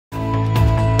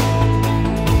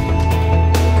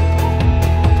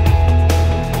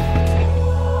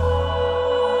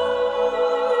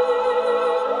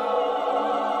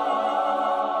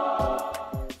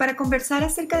Para conversar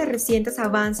acerca de recientes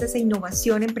avances e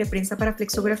innovación en preprensa para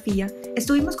flexografía,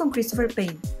 estuvimos con Christopher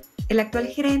Payne, el actual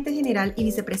Gerente General y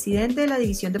Vicepresidente de la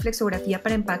División de Flexografía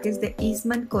para Empaques de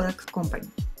Eastman Kodak Company.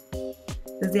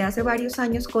 Desde hace varios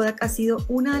años, Kodak ha sido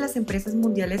una de las empresas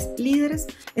mundiales líderes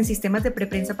en sistemas de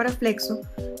preprensa para flexo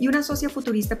y una socia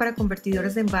futurista para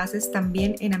convertidores de envases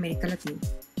también en América Latina.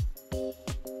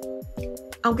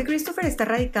 Aunque Christopher está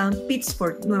radicado en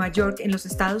Pittsburgh, Nueva York, en los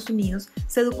Estados Unidos,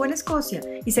 se educó en Escocia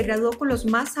y se graduó con los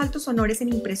más altos honores en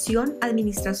impresión,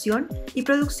 administración y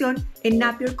producción en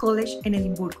Napier College en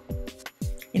Edimburgo.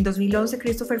 En 2011,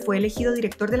 Christopher fue elegido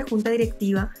director de la Junta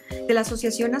Directiva de la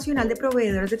Asociación Nacional de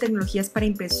Proveedores de Tecnologías para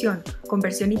Impresión,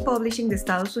 Conversión y Publishing de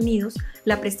Estados Unidos,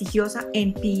 la prestigiosa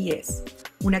NPES,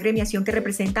 una agremiación que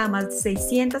representa a más de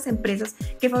 600 empresas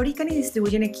que fabrican y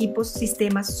distribuyen equipos,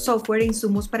 sistemas, software e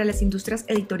insumos para las industrias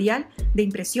editorial, de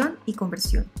impresión y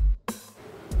conversión.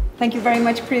 Thank you very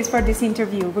much, Chris, for this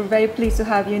interview. We're very pleased to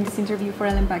have you in this interview for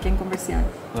El Empaque+Conversión.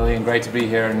 Lilián, great to be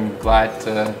here and glad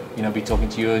to be talking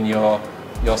to you and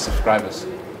your subscribers.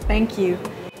 Thank you.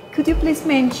 Could you please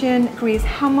mention, Chris,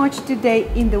 how much today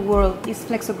in the world is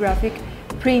flexographic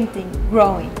printing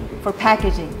growing for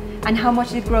packaging and how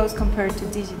much it grows compared to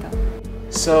digital?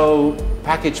 So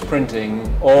package printing,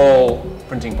 all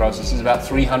printing processes, about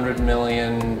 300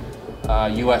 million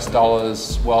US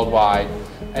dollars worldwide,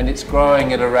 and it's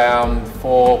growing at around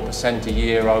 4% a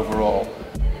year overall.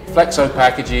 Flexo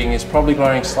packaging is probably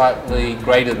growing slightly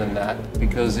greater than that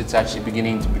because it's actually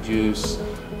beginning to produce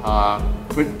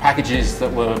packages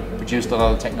that were produced on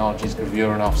other technologies,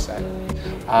 gravure and offset.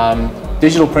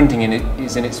 Digital printing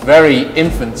is in its very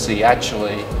infancy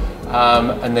actually,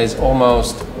 and there's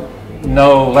almost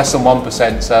less than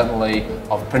 1% certainly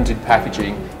of printed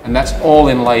packaging, and that's all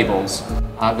in labels.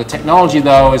 The technology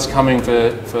though is coming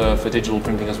for digital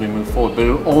printing as we move forward, but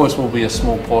it always will be a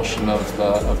small portion of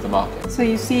the market. So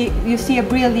you see a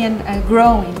brilliant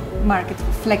growing market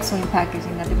for flexo in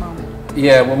packaging at the moment.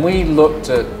 Yeah, when we looked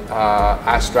at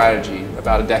our strategy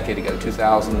about a decade ago,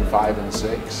 2005 and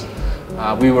 6,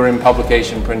 we were in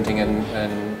publication printing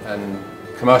and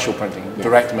commercial printing, yes.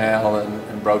 Direct mail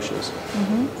and brochures.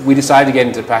 Mm-hmm. We decided to get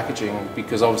into packaging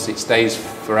because obviously it stays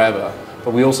forever,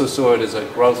 but we also saw it as a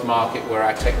growth market where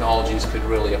our technologies could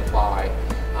really apply.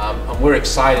 And we're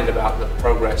excited about the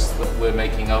progress that we're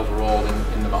making overall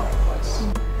in the marketplace.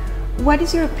 What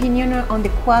is your opinion on the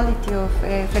quality of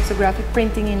flexographic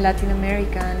printing in Latin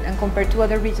America and compared to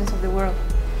other regions of the world?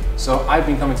 So I've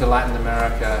been coming to Latin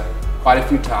America quite a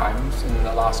few times in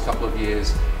the last couple of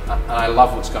years, and I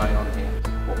love what's going on here.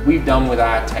 What we've done with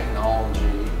our technology,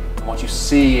 and what you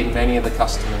see in many of the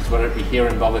customers, whether it be here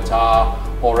in Bogotá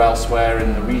or elsewhere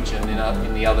in the region,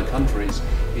 in the other countries,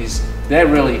 is they're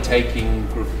really taking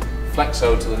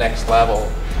flexo to the next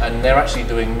level, and they're actually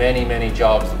doing many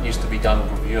jobs that used to be done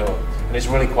with gravure. And it's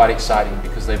really quite exciting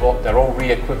because they're all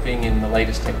re-equipping in the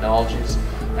latest technologies,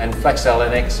 and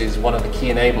FlexLNX is one of the key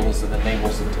enablers that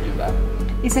enables them to do that.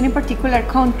 Is there any particular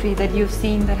country that you've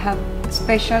seen that have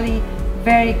especially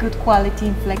very good quality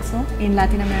in flexo in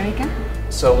Latin America?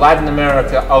 So Latin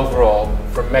America overall,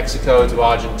 from Mexico to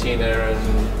Argentina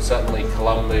and certainly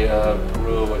Colombia,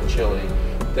 Peru and Chile,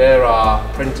 there are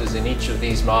printers in each of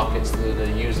these markets that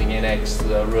are using NX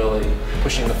that are really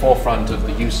pushing the forefront of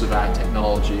the use of our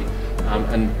technology.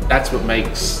 And that's what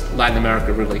makes Latin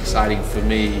America really exciting for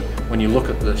me when you look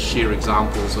at the sheer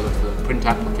examples of the print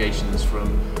applications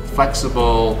from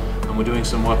flexible, and we're doing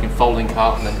some work in folding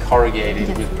carton and corrugated,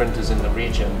 yes. With printers in the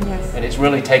region. Yes. And it's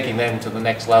really taking them to the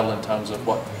next level in terms of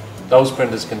what those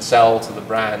printers can sell to the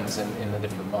brands in the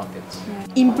different markets.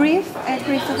 In brief,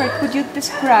 Christopher, could you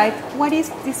describe what is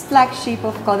this flagship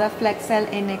of Kodak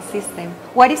FlexLNX system?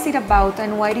 What is it about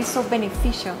and why it is so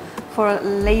beneficial for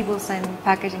labels and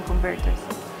packaging converters?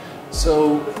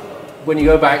 So when you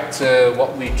go back to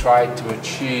what we tried to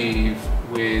achieve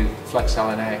with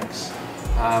FlexLNX,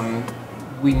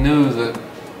 we knew that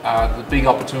the big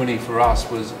opportunity for us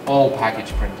was all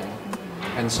package printing.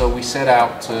 And so we set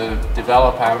out to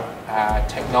develop our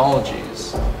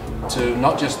technologies to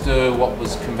not just do what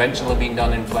was conventionally being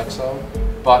done in flexo,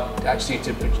 but actually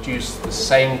to produce the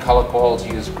same color quality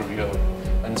as gravure.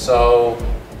 And so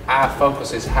our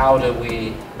focus is how do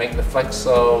we make the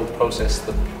flexo process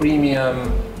the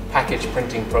premium package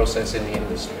printing process in the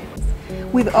industry.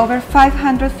 With over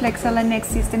 500 FlexLNX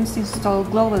systems installed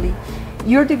globally,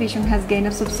 your division has gained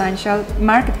a substantial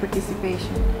market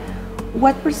participation.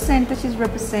 What percentage is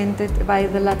represented by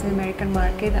the Latin American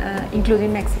market,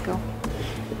 including Mexico?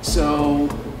 So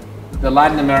the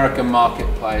Latin American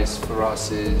marketplace for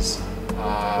us is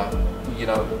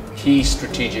key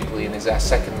strategically and is our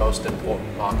second most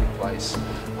important marketplace.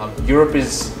 Europe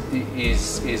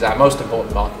is our most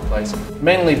important marketplace,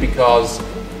 mainly because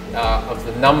of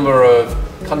the number of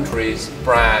countries,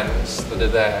 brands that are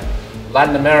there.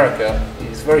 Latin America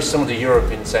is very similar to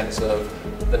Europe in sense of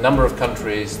the number of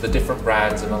countries, the different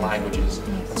brands and the languages.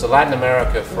 And so Latin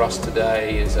America for us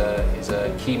today is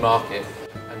a key market,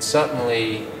 and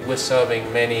certainly we're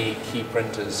serving many key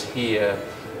printers here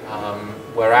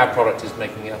where our product is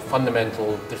making a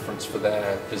fundamental difference for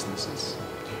their businesses.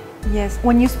 Yes,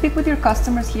 when you speak with your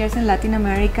customers here in Latin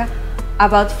America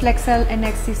about Flexel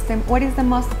NX system, what is the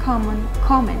most common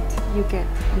comment you get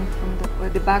from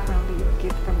the background that you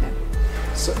get from them?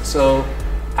 So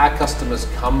our customers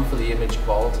come for the image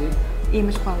quality.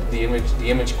 Image quality. The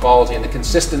image quality and the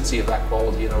consistency of that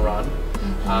quality in a run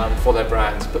for their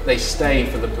brands, but they stay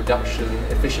for the production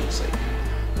efficiency.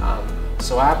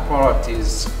 So our product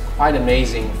is quite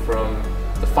amazing from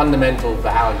the fundamental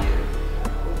value.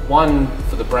 One,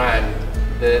 for the brand,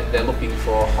 they're looking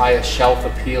for higher shelf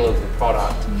appeal of the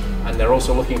product, and they're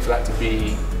also looking for that to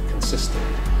be consistent.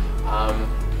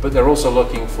 But they're also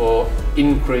looking for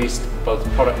increased both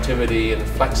productivity and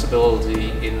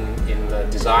flexibility in the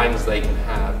designs they can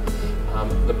have.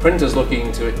 The printer's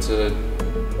looking to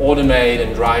automate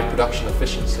and drive production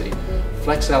efficiency.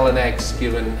 Flexel NX,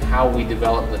 given how we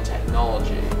develop the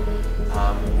technology,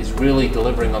 is really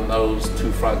delivering on those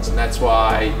two fronts, and that's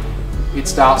why it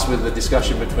starts with the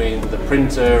discussion between the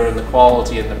printer and the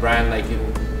quality and the brand,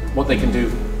 what they can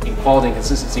do in quality and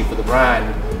consistency for the brand,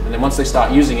 and then once they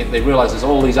start using it, they realize there's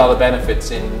all these other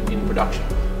benefits in production,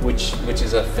 which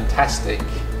is a fantastic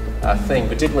thing,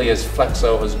 particularly as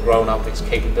Flexo has grown up its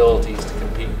capabilities to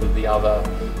compete with the other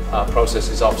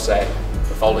processes, offset,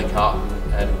 the folding carton,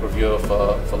 and gravure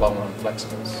for long-run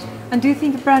flexibles. And do you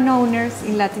think brand owners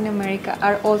in Latin America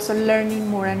are also learning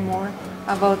more and more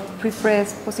about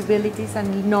pre-press possibilities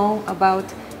and know about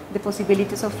the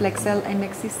possibilities of Flexel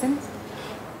NX systems?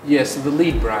 Yes, the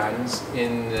lead brands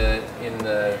in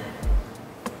the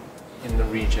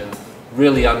region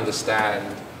really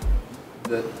understand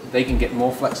that they can get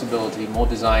more flexibility, more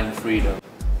design freedom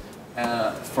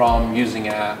from using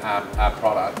our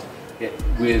product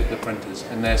with the printers,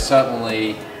 and they're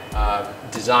certainly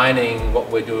designing what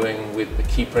we're doing with the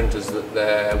key printers that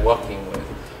they're working with.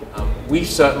 We've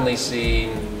certainly seen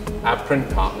our print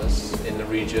partners in the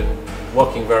region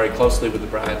working very closely with the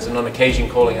brands, and on occasion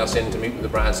calling us in to meet with the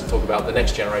brands to talk about the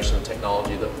next generation of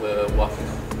technology that we're working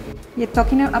on. You're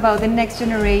talking about the next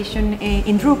generation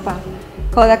in Drupa.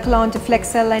 Kodak launched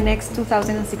Flexel NX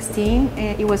 2016.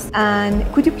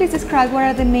 And could you please describe what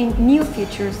are the main new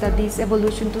features that this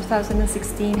Evolution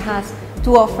 2016 has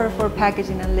to offer for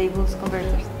packaging and labels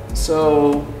converters?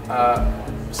 So,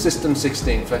 System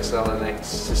 16, Flexel NX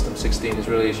System 16 is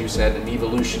really, as you said, an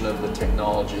evolution of the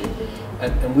technology.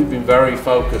 And we've been very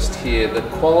focused here. The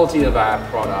quality of our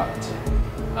product,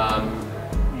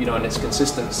 and its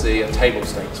consistency are table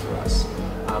stakes for us.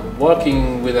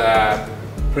 Working with our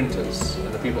printers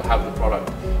and the people that have the product,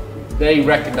 they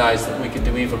recognize that we can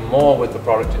do even more with the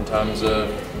product in terms of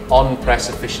on-press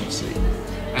efficiency.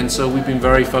 And so we've been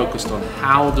very focused on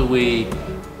how do we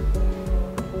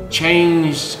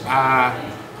change our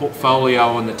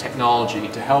portfolio and the technology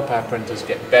to help our printers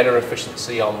get better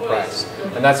efficiency on press.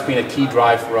 And that's been a key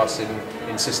drive for us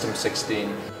in System 16.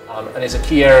 And it's a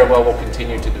key area where we'll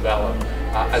continue to develop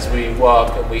as we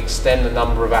work and we extend the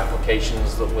number of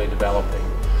applications that we're developing.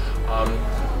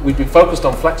 We've been focused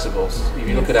on flexibles, if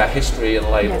you look at our history and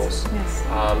labels.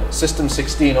 System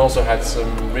 16 also had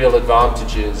some real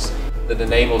advantages that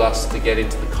enabled us to get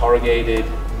into the corrugated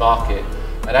market.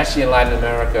 And actually in Latin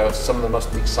America, some of the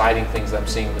most exciting things that I'm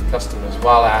seeing with customers,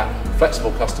 while our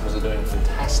flexible customers are doing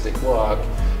fantastic work,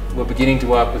 we're beginning to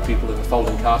work with people in the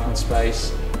folding carton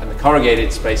space and the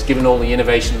corrugated space, given all the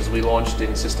innovations we launched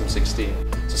in System 16.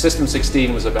 So System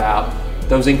 16 was about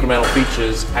those incremental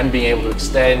features and being able to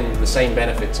extend the same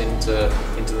benefits into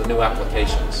the new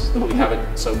applications that we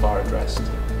haven't so far addressed.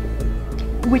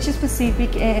 Which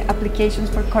specific applications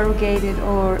for corrugated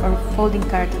or folding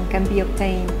carton can be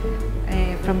obtained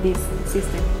from this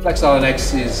system? Flexel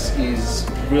NX is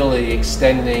really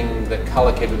extending the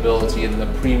color capability and the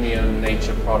premium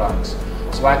nature products.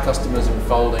 So our customers in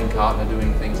folding carton are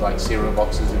doing things like cereal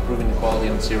boxes, improving the quality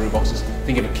on the cereal boxes.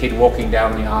 Think of a kid walking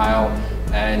down the aisle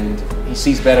and he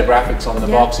sees better graphics on the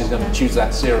box, he's going to choose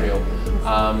that cereal.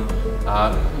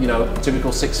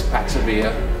 Typical 6 packs of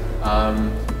beer,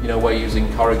 we're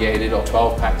using corrugated or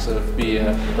 12 packs of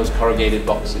beer, those corrugated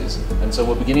boxes. And so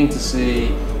we're beginning to see,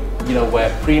 where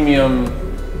premium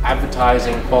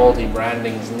advertising quality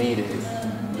branding is needed,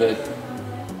 that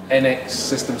NX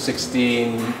System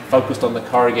 16, focused on the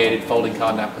corrugated folding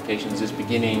carton applications, is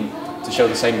beginning to show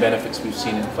the same benefits we've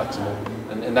seen in flexible,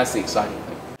 and that's the exciting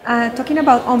thing. Talking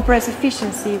about on-press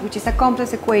efficiency, which is a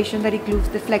complex equation that includes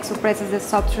the flexo presses, the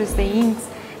substrates, the inks,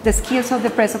 the skills of the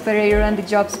press operator, and the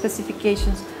job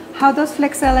specifications, how does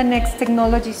FlexL and X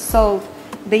technology solve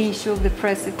the issue of the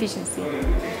press efficiency?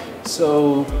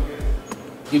 So,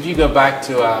 if you go back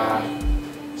to our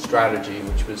strategy,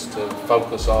 which was to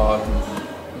focus on,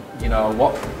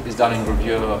 what is done in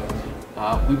gravure,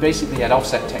 we basically had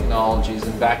offset technologies,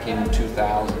 and back in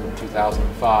 2000,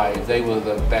 2005, they were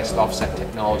the best offset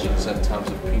technologies in terms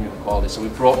of premium quality. So we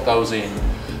brought those in,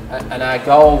 and our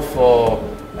goal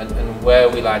and where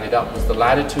we landed up was the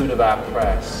latitude of our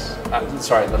press,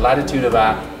 the latitude of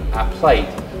our plate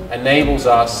enables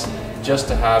us just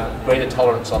to have greater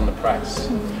tolerance on the press.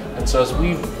 And so as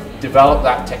we've developed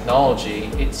that technology,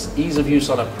 its ease of use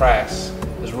on a press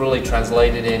has really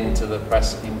translated into the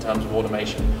press in terms of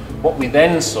automation. What we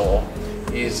then saw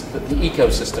is that the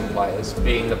ecosystem players,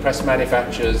 being the press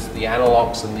manufacturers, the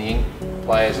analogs and the ink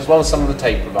players, as well as some of the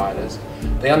tape providers,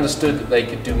 they understood that they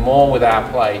could do more with our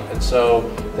plate, and so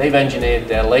they've engineered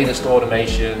their latest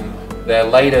automation, their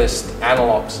latest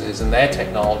analogs and their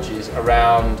technologies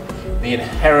around the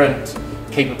inherent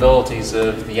capabilities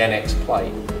of the NX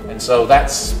plate. And so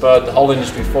that's spurred the whole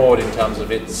industry forward in terms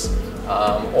of its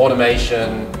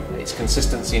automation, its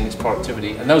consistency and its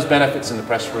productivity. And those benefits in the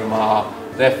press room are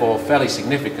therefore fairly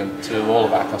significant to all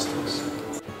of our customers.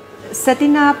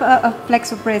 Setting up a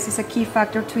flexo press is a key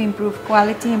factor to improve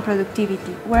quality and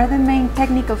productivity. What are the main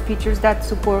technical features that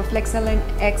support FlexL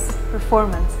and X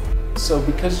performance? So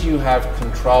because you have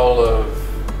control of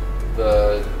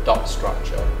the dot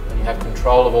structure and you have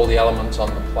control of all the elements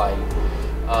on the plate,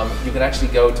 you can actually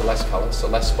go to less colors, so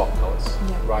less spot colors,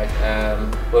 right?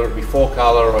 Whether it be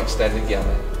 4-color or extended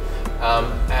gamut.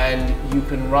 And you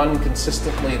can run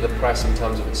consistently the press in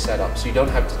terms of its setup, so you don't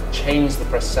have to change the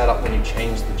press setup when you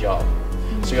change the job.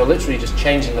 So you're literally just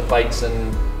changing the plates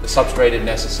and the substrate if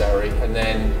necessary, and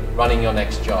then running your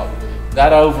next job.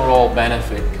 That overall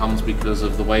benefit comes because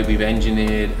of the way we've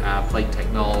engineered our plate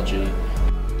technology.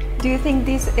 Do you think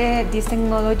this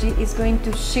technology is going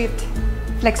to shift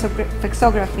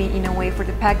flexography in a way for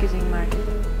the packaging market?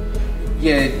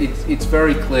 Yeah, it's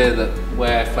very clear that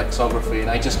where flexography, and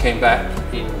I just came back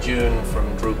in June from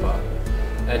Drupa,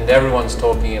 and everyone's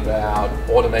talking about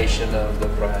automation of the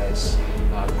press,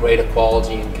 greater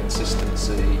quality and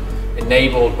consistency,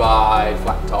 enabled by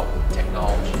flat top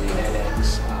technology and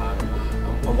NX.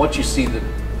 And what you see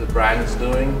the brands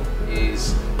doing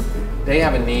is they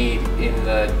have a need in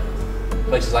the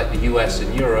places like the US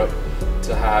and Europe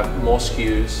to have more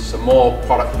SKUs, so more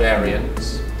product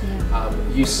variants.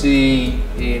 You see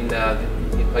in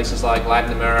places like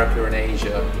Latin America and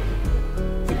Asia,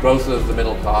 the growth of the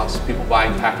middle class, people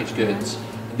buying packaged goods.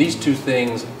 These two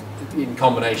things in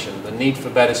combination, the need for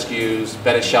better SKUs,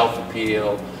 better shelf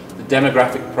appeal, the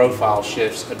demographic profile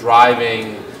shifts are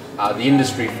driving the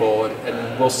industry forward,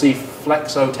 and we'll see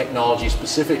flexo technology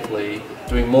specifically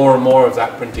doing more and more of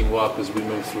that printing work as we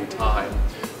move through time.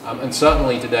 And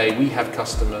certainly today we have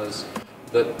customers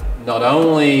that not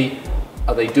only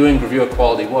are they doing gravure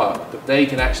quality work, but they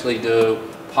can actually do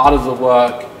part of the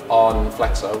work on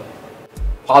flexo,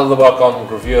 part of the work on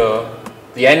gravure,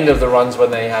 the end of the runs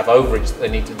when they have overage that they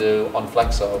need to do on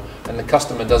flexo, and the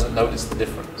customer doesn't notice the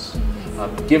difference.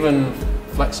 Given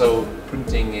flexo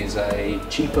printing is a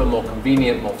cheaper, more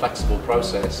convenient, more flexible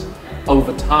process,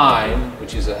 over time,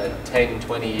 which is a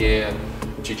 10-20 year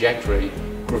trajectory,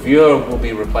 gravure will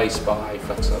be replaced by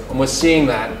flexo. And we're seeing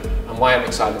that, and why I'm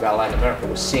excited about Latin America,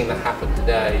 we're seeing that happen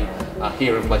today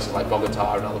here in places like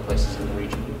Bogota and other places in the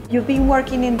region. You've been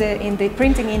working in the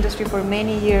printing industry for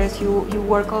many years. You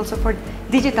work also for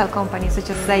digital companies such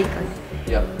as Zycon.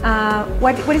 Yeah.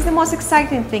 What is the most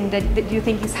exciting thing that you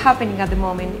think is happening at the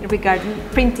moment regarding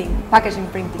printing, packaging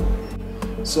printing?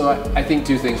 So I think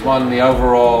two things. One, the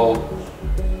overall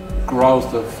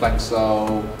growth of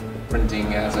flexo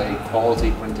printing as a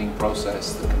quality printing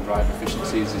process that can drive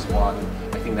efficiencies is one.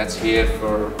 I think that's here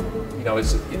for,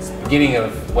 it's the beginning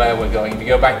of where we're going. If you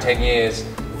go back 10 years,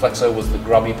 flexo was the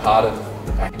grubby part of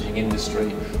the packaging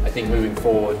industry. I think moving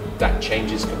forward, that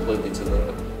changes completely to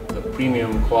the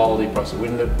premium quality process. We're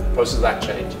in the process of that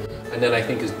change. And then I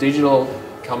think as digital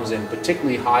comes in,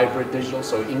 particularly hybrid digital,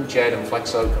 so inkjet and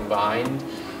flexo combined,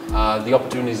 the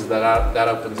opportunities that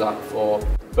opens up for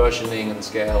versioning and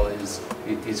scale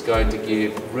is going to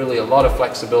give really a lot of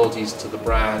flexibilities to the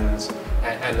brands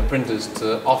and the printers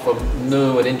to offer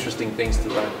new and interesting things to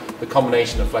them. The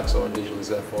combination of flexo and digital is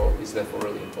therefore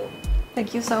really important.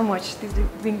 Thank you so much. This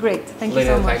has been great. Thank you Lilián,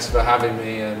 so much. thanks for having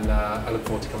me, and I look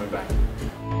forward to coming back.